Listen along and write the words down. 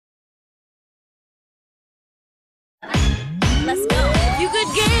let's go. If you could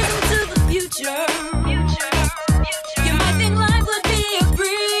gaze into the future, you might think life would be a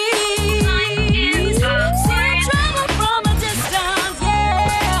breeze. See travel from a distance,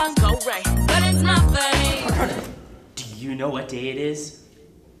 yeah. Go right, but it's nothing. Do you know what day it is?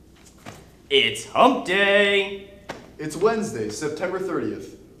 It's hump day. It's Wednesday, September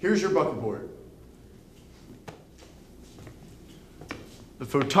 30th. Here's your Buc Report. The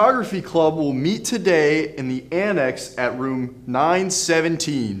photography club will meet today in the annex at room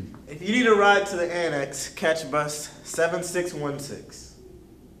 917. If you need a ride to the annex, catch bus 7616.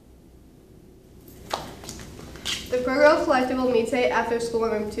 The Pro-Girl Collective will meet today after school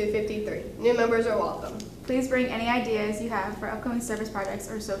in room 253. New members are welcome. Please bring any ideas you have for upcoming service projects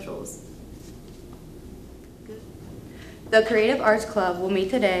or socials. The Creative Arts Club will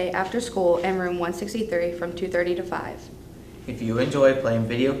meet today after school in room 163 from 2:30 to 5. If you enjoy playing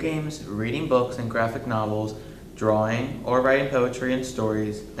video games, reading books and graphic novels, drawing, or writing poetry and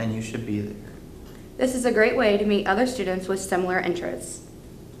stories, then you should be there. This is a great way to meet other students with similar interests.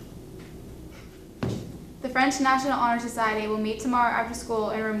 The French National Honor Society will meet tomorrow after school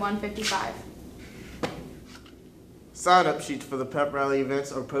in room 155. Sign-up sheets for the pep rally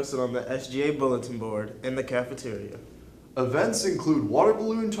events are posted on the SGA bulletin board in the cafeteria. Events include water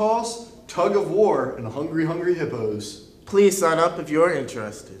balloon toss, tug of war, and Hungry Hungry Hippos. Please sign up if you are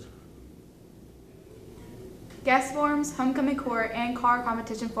interested. Guest forms, homecoming court, and car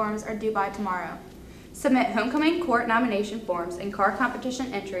competition forms are due by tomorrow. Submit homecoming court nomination forms and car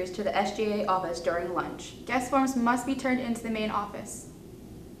competition entries to the SGA office during lunch. Guest forms must be turned into the main office.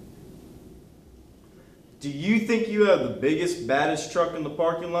 Do you think you have the biggest, baddest truck in the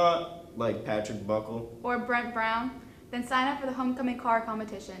parking lot? Like Patrick Buckle? Or Brent Brown? Then sign up for the homecoming car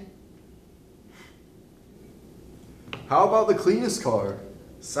competition. How about the cleanest car?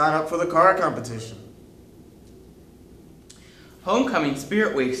 Sign up for the car competition. Homecoming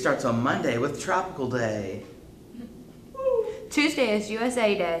Spirit Week starts on Monday with Tropical Day. Tuesday is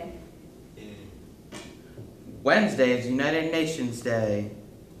USA Day. Wednesday is United Nations Day.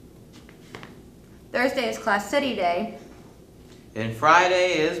 Thursday is Class City Day. And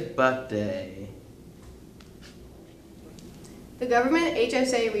Friday is Buck Day. The government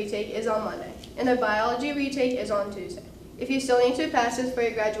HSA retake is on Monday, and the biology retake is on Tuesday. If you still need to pass this for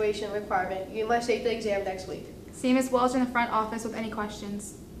your graduation requirement, you must take the exam next week. See Ms. Welch in the front office with any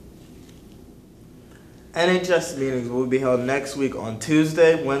questions. NHS meetings will be held next week on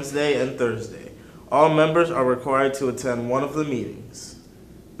Tuesday, Wednesday, and Thursday. All members are required to attend one of the meetings.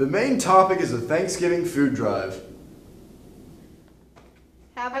 The main topic is a Thanksgiving food drive.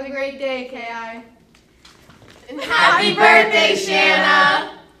 Have a great day, K.I. Happy birthday,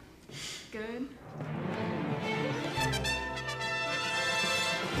 Shanna! Good.